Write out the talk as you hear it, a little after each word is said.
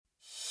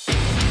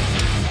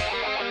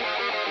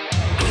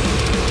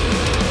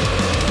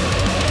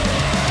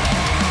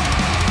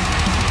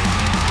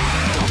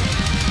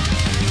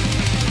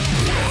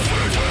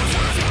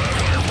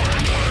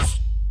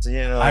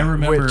I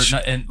remember,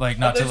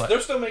 they're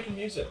still making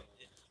music.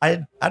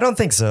 I don't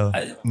think so.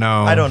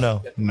 No, I don't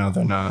know. No,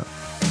 they're not.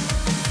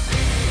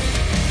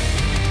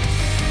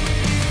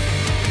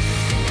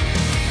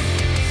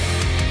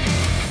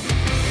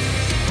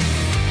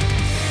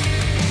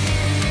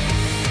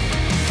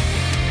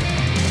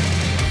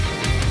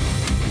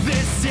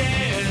 This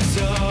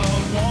is a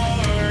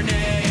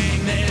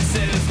warning. This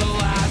is the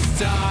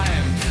last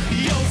time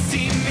you'll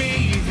see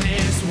me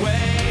this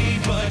way,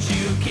 but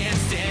you can't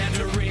stand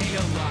to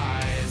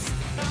realize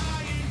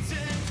I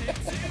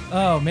intended to.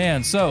 Oh,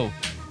 man. So,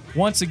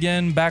 once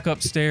again, back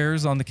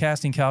upstairs on the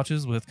casting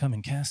couches with Come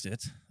and Cast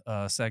It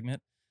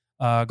segment.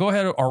 Go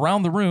ahead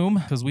around the room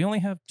because we only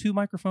have 2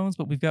 microphones,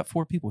 but we've got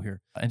 4 people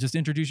here. And just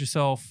introduce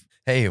yourself.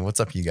 Hey, what's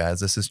up, you guys?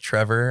 This is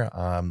Trevor.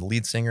 I'm the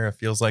lead singer of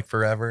Feels Like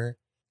Forever.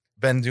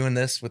 Been doing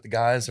this with the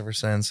guys ever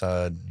since,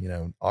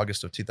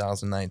 August of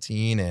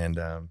 2019.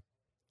 And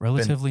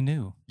Relatively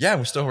new. yeah,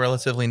 we're still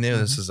relatively new.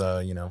 This is,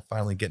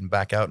 finally getting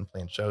back out and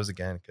playing shows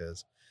again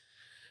because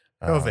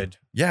COVID.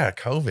 Yeah,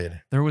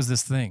 COVID. There was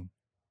this thing.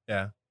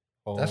 Yeah.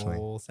 Definitely.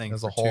 Whole thing.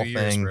 There's for a whole 2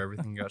 years thing. where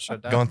everything got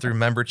shut down. Going through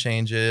member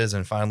changes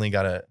and finally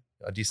got a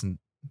decent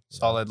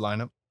solid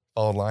lineup.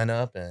 solid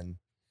lineup. And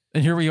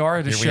And here we are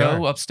at a Here we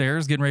show are.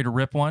 upstairs getting ready to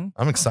rip one.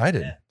 I'm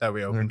excited. That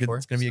we opened for.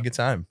 It's going to be a good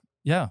time.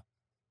 Yeah.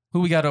 Who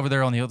we got over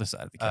there on the other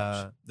side of the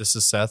couch? This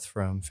is Seth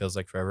from Feels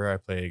Like Forever. I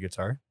play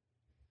guitar.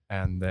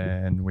 And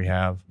then we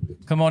have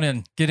Come on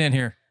in. Get in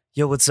here.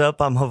 Yo, what's up?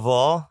 I'm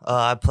Haval.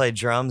 I play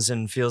drums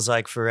and Feels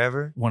Like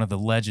Forever. One of the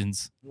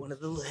legends. One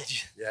of the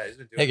legends. Yeah, he's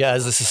been doing Hey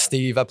guys, this is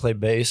Steve. I play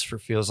bass for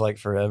Feels Like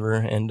Forever,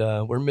 and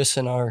we're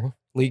missing our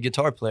lead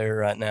guitar player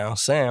right now,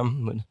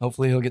 Sam. But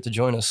hopefully he'll get to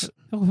join us.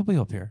 He'll be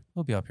up here.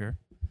 He'll be up here.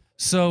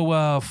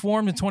 So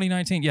formed in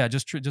 2019. Yeah,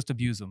 just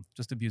abuse him.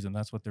 Just abuse him.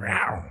 That's what they're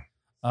doing.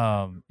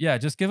 Yeah,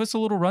 just give us a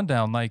little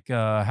rundown. Like,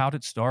 how did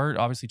it start?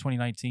 Obviously,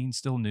 2019,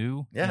 still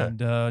new. Yeah.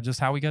 And just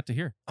how we got to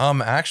here.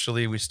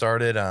 Actually, we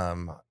started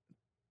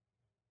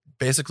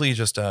basically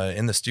just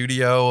in the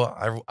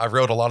studio. I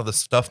wrote a lot of the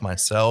stuff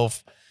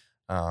myself.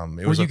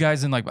 Were you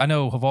guys in, like, I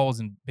know Haval was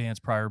in bands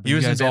prior, but He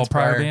was you in guys all bands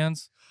prior prior.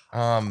 bands?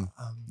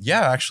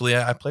 Yeah, actually,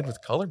 I played with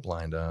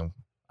Colorblind.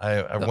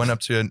 I went up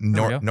to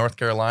There we go. North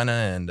Carolina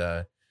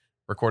and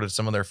recorded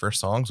some of their first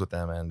songs with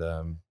them,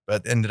 and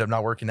but ended up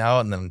not working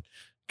out. And then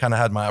kind of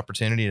had my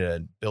opportunity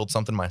to build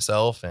something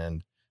myself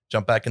and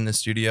jump back in the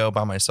studio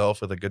by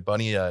myself with a good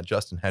buddy,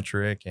 Justin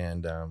Hetrick,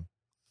 and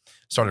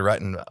started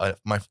writing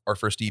our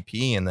first EP,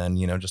 and then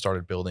just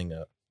started building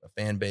a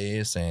fan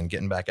base and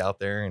getting back out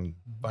there and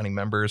finding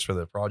members for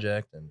the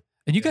project. And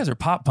you guys are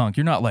pop punk.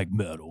 You're not like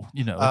metal.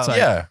 It's like,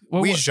 yeah,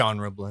 well, we what-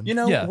 genre blend.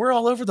 Yeah. we're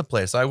all over the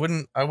place. I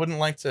wouldn't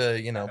like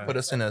to put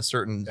us in a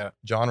certain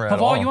genre at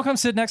Haval, all. you want to come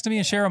sit next to me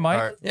and share a mic?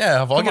 Our- Yeah,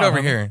 I'll Come get on, over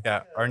homie. here.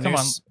 Yeah, our Come new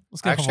on.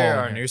 Let's get actually Haval over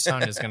our here. new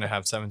sound is going to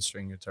have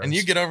 7-string guitars. And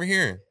you get over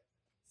here.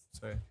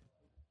 So,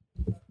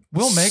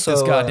 We'll make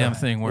this goddamn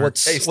thing work.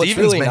 What's Steven's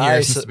really been here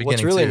nice? since the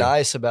What's beginning, really too.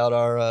 nice about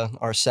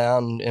our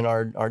sound and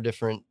our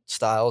different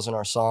styles and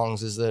our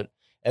songs is that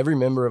every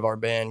member of our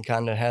band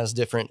kind of has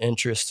different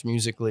interests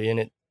musically,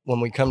 and when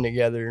we come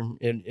together,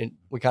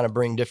 we kind of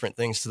bring different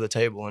things to the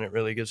table, and it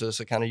really gives us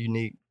a kind of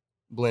unique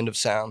blend of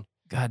sound.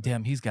 God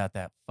damn, he's got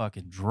that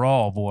fucking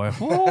drawl, boy.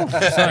 Woo.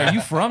 Sorry, are you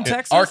from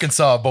Texas?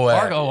 Arkansas boy.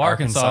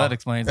 Arkansas. That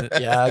explains it.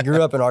 Yeah, I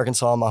grew up in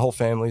Arkansas. My whole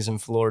family's in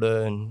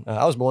Florida, and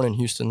I was born in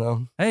Houston,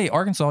 though. Hey,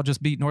 Arkansas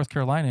just beat North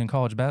Carolina in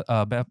college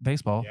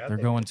baseball. Yeah, They're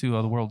they going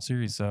to the World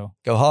Series, so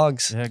Go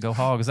Hogs! yeah, go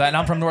Hogs. And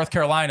I'm from North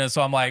Carolina,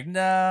 so I'm like,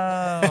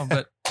 no.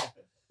 But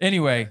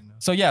anyway,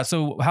 so yeah,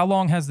 so how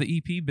long has the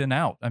EP been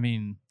out? I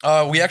mean,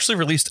 We actually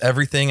released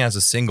everything as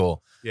a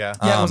single. yeah.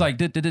 yeah, it was Um,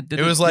 like,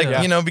 It was like,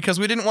 yeah. because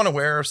we didn't want to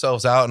wear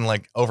ourselves out and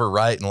like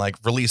overwrite and like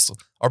release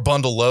our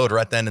bundle load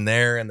right then and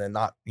there and then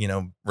not,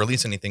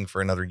 release anything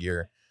for another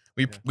year.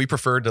 We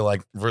preferred to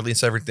like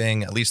release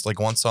everything at least like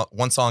one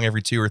song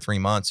every 2 or 3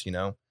 months, And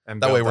That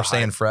build way the we're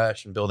staying hype.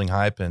 fresh and building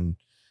hype and,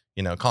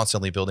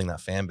 constantly building that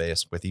fan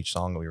base with each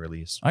song that we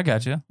release. I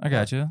got you.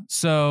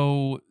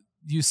 So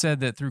you said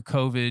that through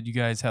COVID, you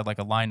guys had like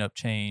a lineup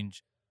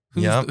change.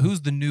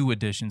 Who's the new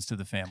additions to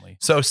the family?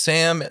 So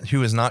Sam,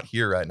 who is not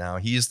here right now,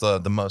 he's the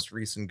most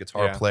recent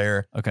guitar Yeah.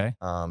 player. Okay.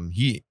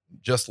 He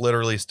just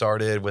literally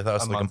started with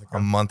us a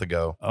month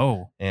ago.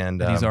 Oh,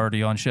 And and he's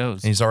already on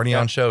shows. He's already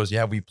Yeah. on shows.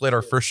 Yeah, we played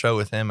our first show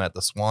with him at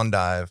the Swan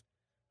Dive.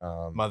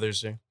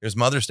 Mother's Day. It was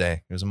Mother's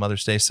Day. It was a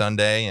Mother's Day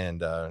Sunday,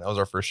 and that was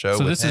our first show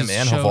So with this him is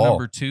and show Haval.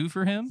 number 2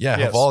 for him? Yeah,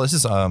 Yes. Haval. This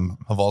is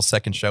Haval's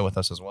second show with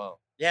us as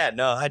well. Yeah,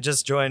 no, I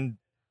just joined,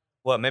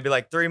 maybe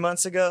like 3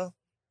 months ago?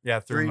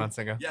 Yeah, 3 Three- months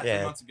ago. Yeah.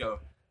 3 months ago.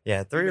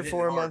 Yeah, 3 or You've been 4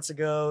 hitting hard. months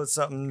ago,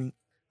 something.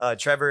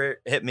 Trevor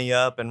hit me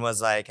up and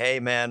was like, "Hey,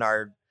 man,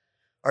 our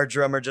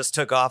drummer just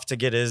took off to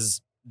get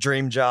his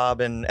dream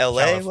job in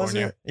LA, was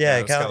California. it? Yeah, Yeah,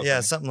 it was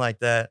California. something like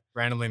that."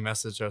 Randomly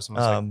messaged us and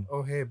was Um, like,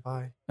 "Oh, hey,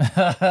 bye."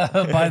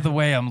 By the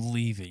way, I'm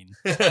leaving.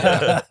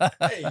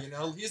 Hey,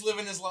 he's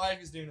living his life.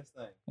 He's doing his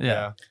thing.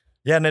 Yeah.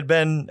 Yeah, and it'd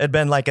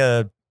been like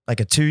a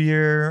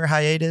 2-year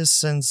hiatus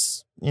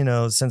since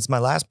since my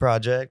last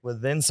project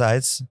with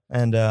Insights,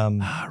 and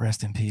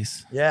Rest in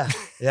peace. yeah,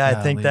 I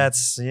think Golly.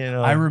 that's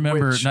I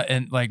remember,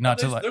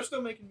 They're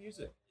still making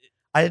music.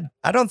 I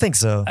don't think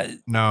so.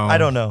 No, I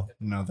don't know.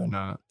 No, they're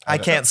not. I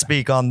can't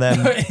speak on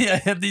them.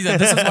 yeah,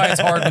 this is why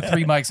it's hard with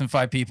 3 mics and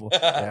 5 people.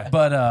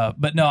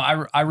 But no,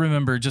 I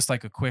remember just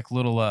like a quick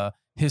little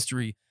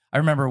history. I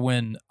remember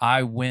when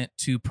I went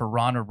to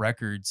Piranha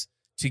Records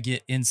to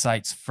get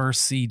Insight's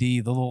first CD,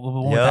 the little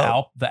one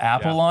with the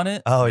apple on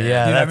it. Oh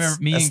yeah, dude, I that's,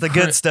 remember me that's and the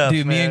Chris, good stuff.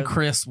 Dude, me man. and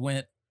Chris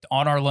went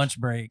on our lunch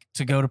break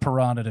to go to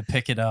Piranha to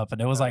pick it up,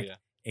 and it was like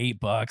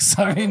 $8.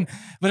 I mean,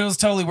 but it was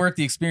totally worth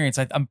the experience.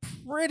 I'm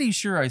pretty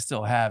sure I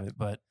still have it,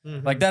 but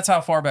like that's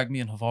how far back me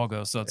and Haval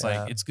go. So it's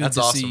like it's good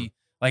to see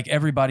like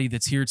everybody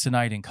that's here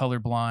tonight in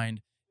Colorblind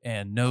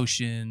and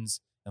Notions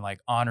and like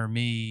Honor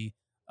Me,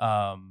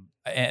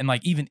 and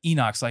like even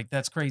Enox. Like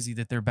that's crazy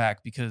that they're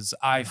back because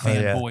I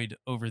fanboyed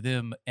over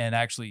them and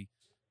actually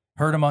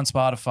heard them on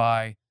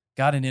Spotify,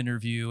 got an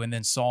interview, and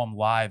then saw them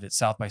live at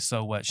South by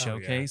So What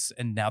Showcase,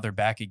 and now they're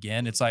back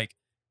again. It's like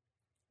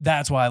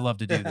that's why I love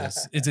to do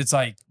this. It's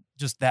like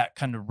just that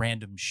kind of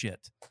random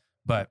shit.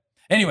 But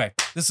anyway,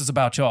 this is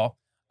about y'all.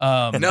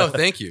 No,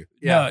 thank you.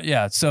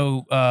 Yeah.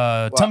 So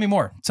tell me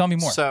more.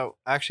 So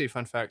actually,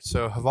 fun fact.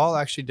 So Haval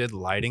actually did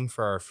lighting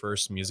for our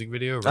first music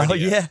video. Oh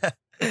yeah,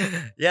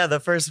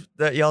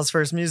 y'all's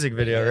first music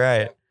video,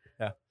 right?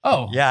 Yeah.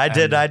 Oh yeah, I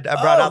did. I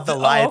brought out the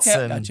lights.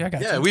 Okay. And Gotcha.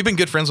 Yeah, we've been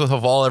good friends with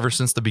Haval ever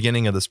since the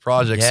beginning of this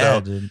project. yeah,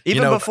 So dude.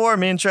 Even before,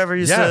 me and Trevor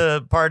used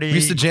to party. we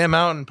used to jam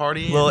out and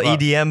party. little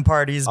EDM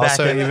parties back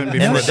Also, even in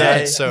before the day.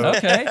 that. So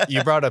Okay.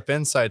 you brought up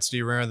Insights. Do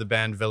you remember the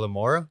band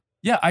Villamora?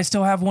 Yeah, I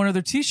still have one of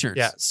their T-shirts.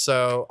 Yeah.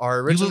 So our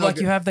You original. look like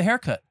you have the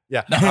haircut.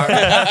 Yeah.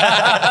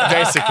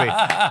 Basically.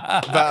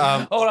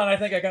 But hold on, I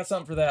think I got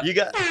something for that. You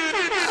got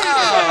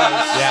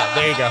yeah,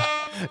 there you go.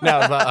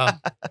 No,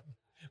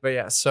 but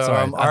yeah. So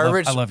Sorry, our I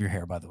original. love your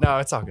hair, by the way. No,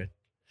 it's all good.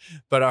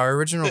 But our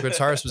original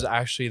guitarist was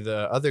actually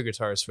the other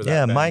guitarist for that.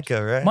 yeah, band.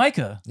 Micah, right?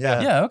 Micah.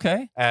 Yeah. Yeah.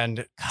 Okay. And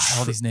God,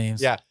 all these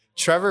names. Yeah.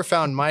 Trevor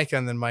found Micah,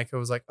 and then Micah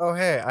was like, "Oh,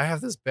 hey, I have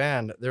this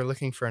band. They're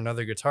looking for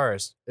another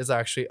guitarist. It's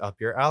actually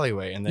up your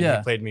alleyway." And then Yeah.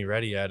 he played me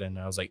Ready Yet, and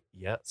I was like,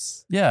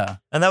 "Yes." Yeah.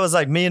 And that was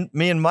like me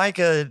and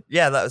Micah.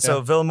 Yeah,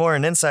 so Villamore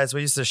and Insights,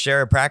 we used to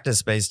share a practice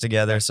space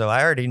together. So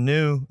I already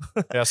knew.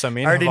 Yeah. So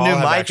me and already Haval knew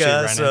have Micah, actually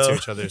ran so- into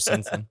each other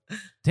since then.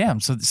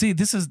 Damn. So see,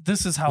 this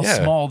is how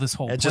Yeah. small this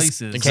whole It place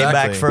just is. came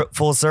back Exactly.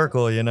 full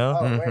circle, you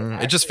know.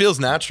 It just feels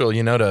natural,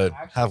 to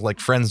have like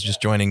friends just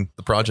joining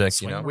the project.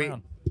 Swing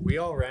around. We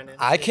all ran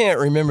into. I can't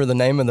remember the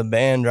name of the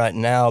band right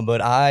now, but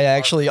I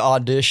actually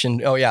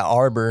auditioned. Oh yeah,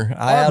 Arbor.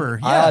 Arbor,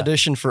 I yeah.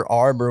 auditioned for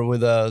Arbor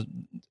with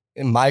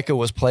Micah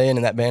was playing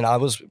in that band. I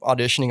was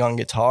auditioning on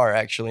guitar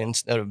actually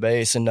instead of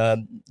bass, and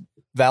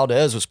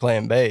Valdez was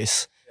playing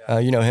bass.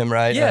 You know him,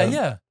 right? Yeah.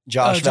 Yeah.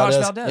 Josh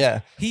Valdez.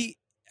 Yeah.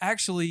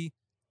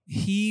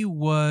 He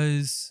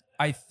was,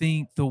 I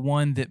think, the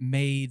one that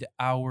made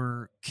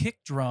our kick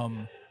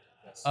drum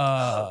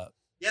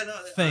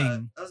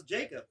thing. That was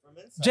Jacob from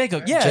Insights.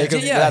 Jacob, yeah,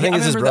 Jacob, yeah. I think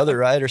it's his remember brother, that.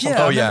 right, or something.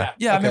 Yeah, Oh, I yeah. remember-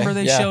 yeah. I Okay, remember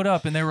they yeah. showed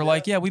up and they were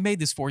like, "Yeah, we made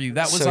this for you."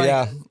 That was So like,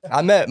 yeah,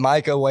 I met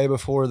Micah way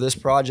before this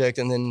project,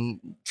 and then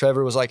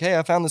Trevor was like, "Hey,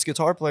 I found this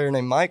guitar player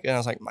named Micah," and I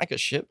was like, "Micah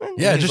Shipman?"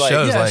 Yeah, And it he's just like,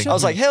 shows yeah, like I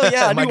was like, "Hell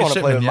yeah, I do Micah want to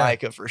play Shipman, with yeah.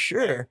 Micah for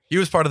sure." he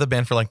was part of the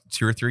band for like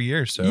 2 or 3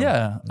 years. So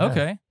yeah, Yeah.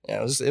 okay. Yeah,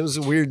 it was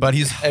weird, But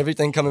he's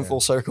everything coming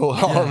full circle.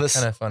 All of us.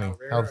 kind of funny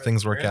how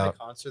things work out. The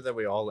concert that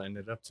we all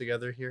ended up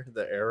together here,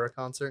 the Era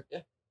concert. Yeah.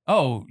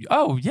 Oh,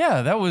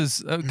 yeah, that was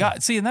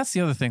God. See, and that's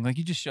the other thing. Like,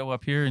 you just show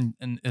up here and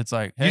it's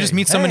like, You just hey,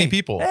 meet so many hey,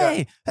 people.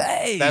 Hey.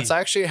 That's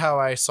actually how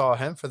I saw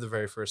him for the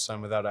very first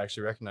time without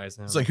actually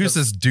recognizing him. It's like, who's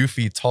this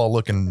doofy,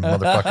 tall-looking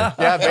motherfucker?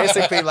 Yeah,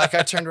 basically, like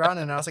I turned around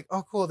and I was like,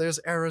 "Oh, cool, there's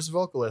Era's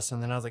vocalist,"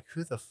 and then I was like,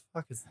 "Who the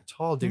fuck is the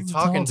tall dude Who's the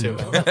talking tall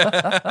to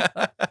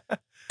dude? him?"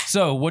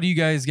 So, what do you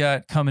guys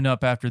got coming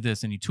up after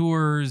this? Any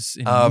tours?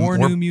 Any more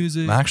we're- new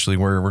music? Actually,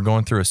 we're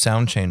going through a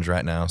sound change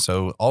right now.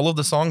 So all of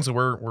the songs that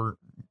we're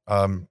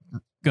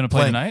Gonna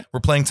play tonight? we're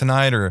playing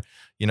tonight are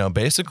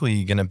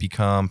basically going to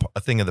become a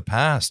thing of the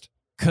past.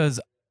 Because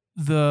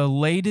the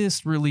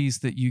latest release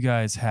that you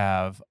guys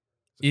have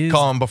is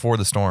Calm Before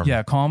the Storm.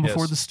 Yeah, Calm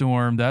Before Yes. the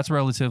Storm. That's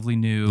relatively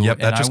new. Yep,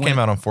 that And just I came went-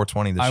 out on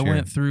 420 this I year.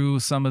 went through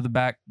some of the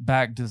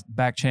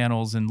back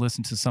channels and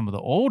listened to some of the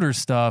older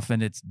stuff,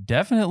 and it's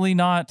definitely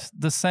not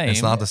the same.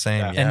 It's not the same.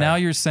 Yeah. Yeah. And now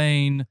you're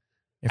saying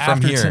from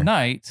after here,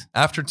 tonight.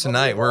 after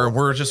tonight,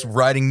 we're just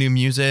writing new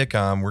music.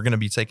 We're going to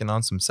be taking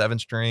on some 7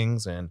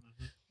 strings and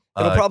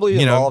It'll probably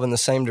you know, evolve in the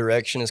same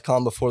direction as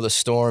Calm Before the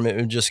Storm. It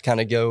would just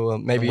kind of go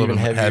maybe A little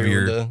even bit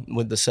heavier, heavier.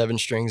 with the 7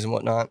 strings and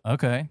whatnot.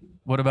 Okay.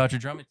 What about your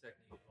drumming technique?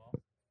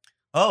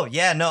 Oh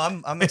yeah, no,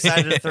 I'm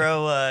excited to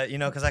throw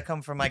because I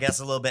come from, I guess,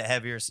 a little bit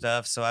heavier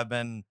stuff. So I've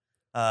been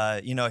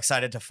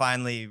excited to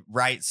finally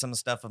write some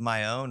stuff of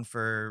my own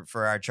for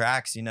our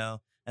tracks, and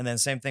then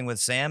same thing with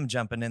Sam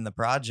jumping in the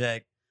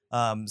project.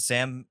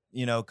 Sam,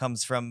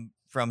 comes from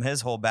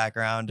his whole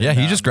background. yeah, and,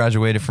 he just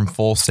graduated from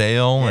Full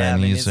Sail, yeah, I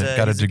and mean, he's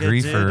got a good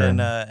degree dude for.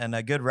 and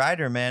a good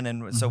writer, man.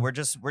 And so Mhm.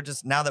 we're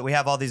just now that we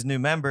have all these new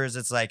members,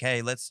 it's like,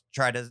 hey, let's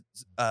try to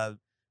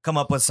come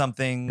up with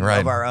something Right.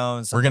 of our own.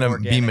 We're something gonna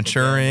organic be again.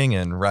 maturing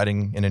and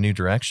riding in a new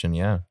direction.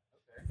 Yeah.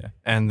 Yeah.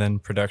 And then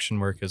production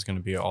work is going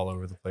to be all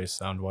over the place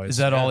sound wise. Is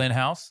that all in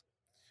house?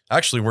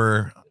 Actually,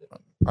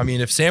 I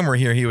mean, if Sam were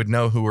here, he would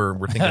know who we're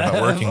thinking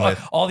about working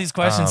with. All these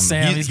questions,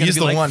 Sam. He's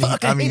the like, one.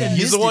 "Fuck, I hate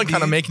He's the Misty, one kind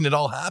of dude." making it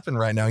all happen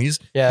right now. He's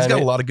Yeah, got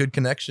and a lot of good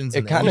connections. it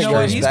in the kinda You know industry.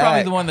 what? goes He's probably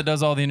back. the one that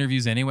does all the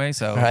interviews anyway.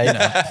 So Right. you know,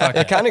 fuck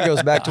It kind of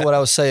goes back to what I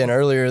was saying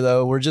earlier,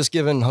 though. We're just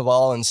giving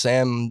Haval and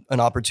Sam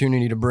an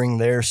opportunity to bring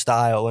their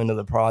style into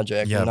the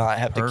project Yeah, and not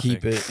have to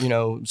keep perfect.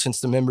 it.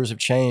 Since the members have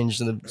changed,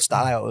 the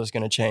style is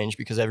going to change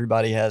because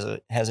everybody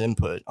has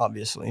input,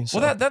 obviously. So.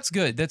 Well, that's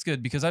good. That's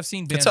good because I've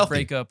seen bands healthy.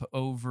 break up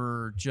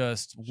over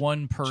just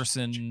one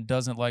person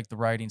doesn't like the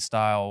writing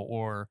style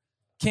or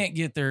can't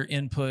get their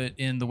input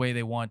in the way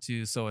they want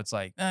to. So it's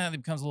like, it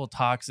becomes a little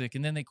toxic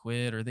and then they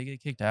quit or they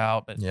get kicked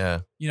out. But,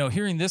 Yeah.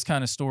 hearing this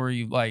kind of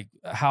story, like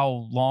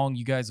how long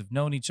you guys have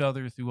known each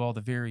other through all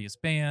the various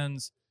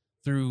bands,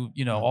 through,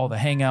 all the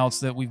hangouts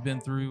that we've been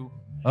through.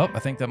 Oh, I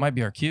think that might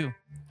be our cue.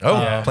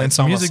 Oh, Yeah, playing it's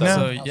some almost music now.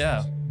 So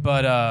yeah,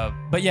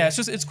 but yeah,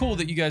 it's cool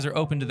that you guys are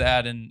open to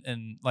that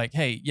and like,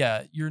 hey,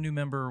 yeah, you're a new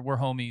member, we're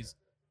homies,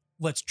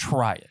 let's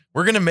try it.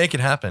 We're gonna make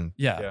it happen.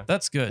 Yeah, Yeah.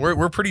 that's good.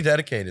 We're pretty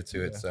dedicated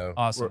to it. Yeah. So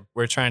awesome.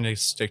 We're trying to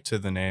stick to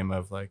the name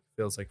of like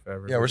feels like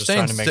forever. yeah, we're just saying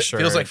trying to make sure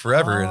feels like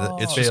forever. Oh,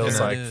 It's feels just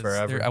there like it is.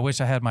 forever. There- I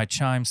wish I had my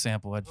chime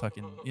sample. I'd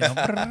fucking Yeah.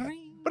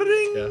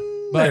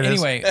 But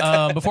anyway,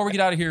 before we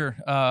get out of here,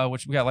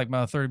 which we got like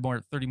about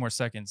 30 more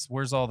seconds.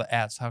 Where's all the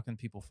ats? How can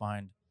people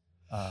find?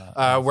 We're Feels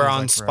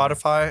on Like Forever?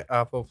 Spotify,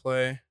 Apple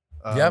Play.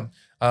 Yep.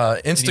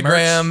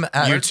 Instagram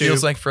at YouTube.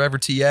 feels like forever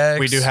TX.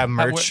 We do have How-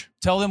 merch.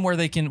 Tell them where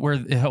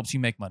it helps you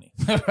make money.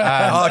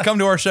 Come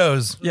to our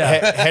shows.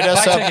 yeah. Hit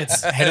us Buy up.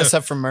 tickets. Hit us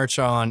up for merch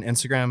on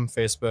Instagram,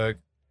 Facebook,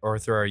 or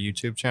through our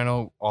YouTube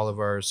channel. All of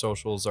our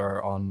socials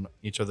are on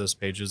each of those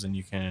pages, and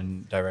you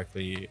can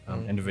directly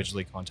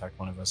individually contact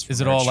one of us. for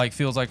Is it all merch. like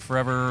feels like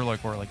forever,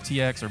 like or like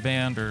TX or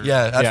band or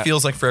Yeah, that Yeah.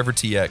 feels like forever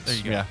TX. There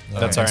you go. Yeah, Okay.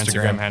 that's our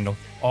Instagram. Instagram handle.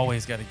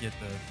 Always got to get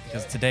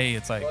because today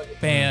it's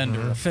like band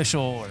or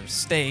official or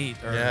state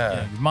or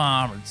Yeah. your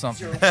mom or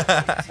something.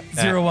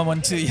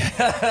 0112.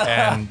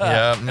 Yeah. And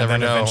Yeah, never then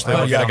know. eventually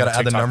we'll You get on gotta the add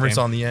the TikTok numbers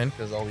game. on the end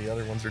because all the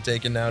other ones are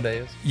taken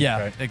nowadays. Yeah,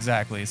 Right.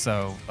 exactly.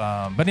 So,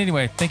 but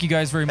anyway, thank you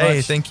guys very much.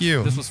 Hey, thank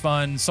you. This was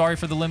fun. Sorry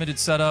for the limited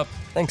setup.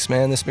 Thanks,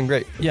 man. This has been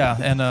great. Yeah,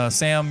 and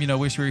Sam,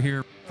 wish you were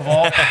here.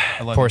 Paval,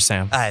 I love Poor you.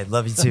 Sam. I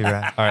love you too,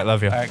 Ryan. All right,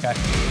 love you. All right,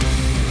 guys.